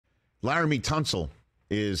Laremy Tunsil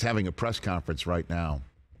is having a press conference right now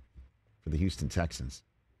for the Houston Texans,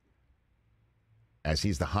 as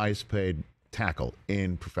he's the highest paid tackle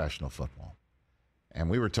in professional football. And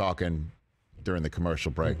we were talking during the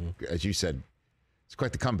commercial break. As you said, it's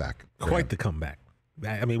quite the comeback. Quite the comeback.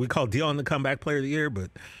 I mean, we call Dion the comeback player of the year, but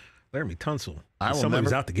Laremy Tunsil, somebody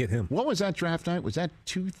was out to get him. What was that draft night? Was that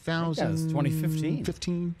 2000? It was 2015.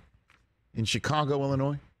 15 in Chicago,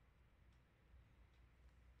 Illinois.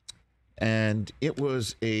 And it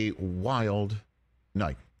was a wild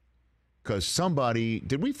night. Because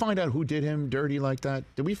did we find out who did him dirty like that?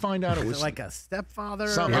 Did we find out it was like a stepfather? It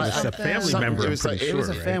was a family member. It was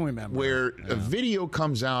a family member. Where a video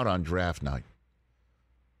comes out on draft night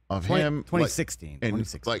of him. 2016.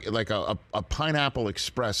 Like a Pineapple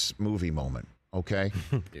Express movie moment, okay?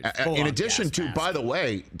 Dude, in addition to, by the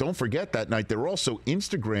way, don't forget that night, there were also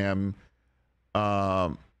Instagram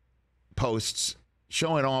posts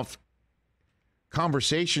showing off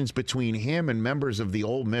conversations between him and members of the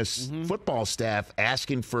Ole Miss football staff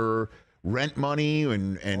asking for rent money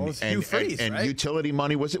and right? utility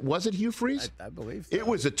money. Was it Hugh Freeze? I believe so. It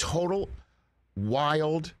was a total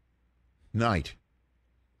wild night,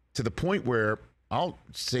 to the point where I'll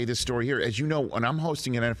say this story here. As you know, when I'm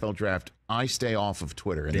hosting an NFL draft, I stay off of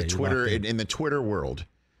Twitter. In the Twitter world,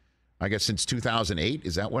 I guess since 2008,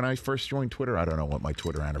 is that when I first joined Twitter? I don't know what my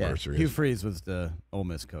Twitter anniversary is. Hugh Freeze was the Ole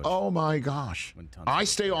Miss coach. Oh my gosh. I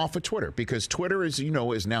stay off of Twitter because Twitter is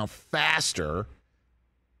now faster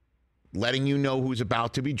letting you know who's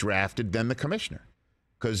about to be drafted than the commissioner.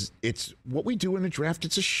 Because it's what we do in the draft.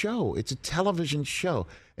 It's a show. It's a television show.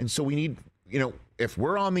 And so we need, if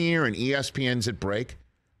we're on the air and ESPN's at break,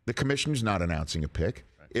 the commissioner's not announcing a pick.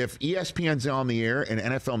 Right. If ESPN's on the air and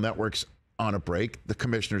NFL Network's on a break, the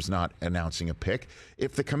commissioner's not announcing a pick.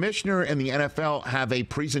 If the commissioner and the NFL have a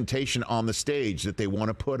presentation on the stage that they want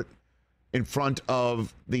to put in front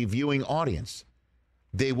of the viewing audience,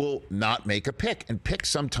 they will not make a pick. And picks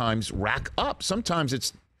sometimes rack up. Sometimes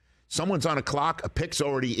it's someone's on a clock, a pick's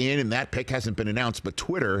already in, and that pick hasn't been announced, but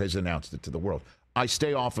Twitter has announced it to the world. I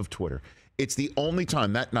stay off of Twitter. It's the only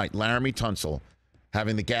time that night, Laremy Tunsil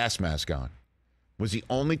having the gas mask on, was the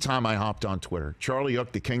only time I hopped on Twitter. Charlie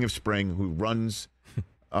Yook, the king of spring, who runs,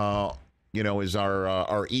 is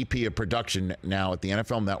our EP of production now at the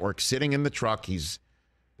NFL Network, sitting in the truck. He's,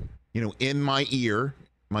 in my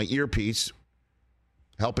earpiece,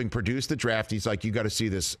 helping produce the draft. He's like, you got to see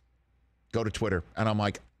this. Go to Twitter. And I'm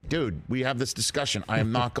like, dude, we have this discussion. I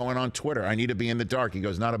am not going on Twitter. I need to be in the dark. He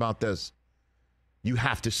goes, not about this. You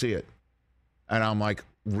have to see it. And I'm like,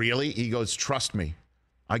 really? He goes, trust me.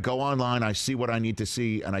 I go online, I see what I need to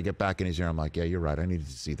see, and I get back in his ear. I'm like, yeah, you're right. I needed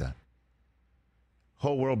to see that.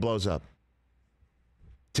 Whole world blows up.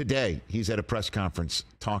 Today, he's at a press conference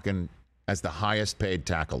talking as the highest paid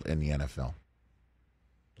tackle in the NFL.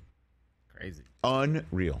 Crazy.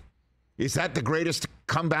 Unreal. Is that the greatest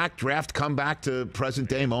draft comeback to present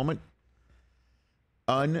day moment?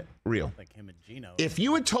 Unreal. Like him and Gino. If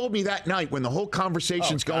you had told me that night when the whole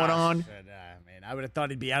conversation's going on, I would have thought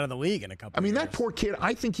he'd be out of the league in a couple of years. That poor kid,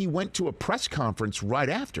 I think he went to a press conference right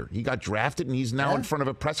after. He got drafted, and he's now in front of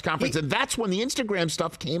a press conference, and that's when the Instagram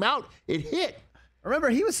stuff came out. It hit. Remember,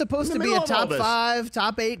 he was supposed to be a top 5,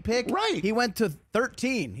 top 8 pick. Right. He went to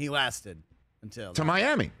 13. He lasted until. To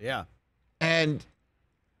Miami. Yeah. And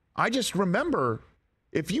I just remember,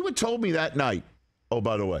 if you had told me that night, oh,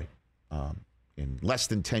 by the way, in less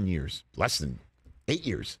than 10 years, less than 8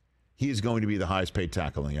 years, he is going to be the highest paid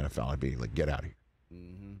tackle in the NFL. I'd be like, get out of here.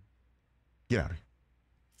 Mm-hmm. Get out of here.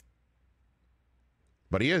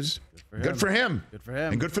 But he is. Good for him. Good for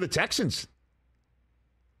him. And good for the Texans.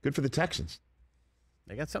 Good for the Texans.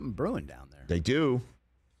 They got something brewing down there. They do.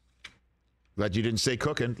 Glad you didn't say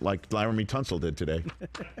cooking like Laremy Tunsil did today.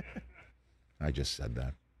 I just said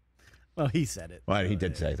that. Well, he said it. Well, he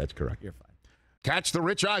did say that's correct. You're fine. Catch the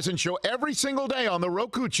Rich Eisen Show every single day on the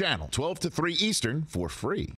Roku channel, 12 to 3 Eastern, for free.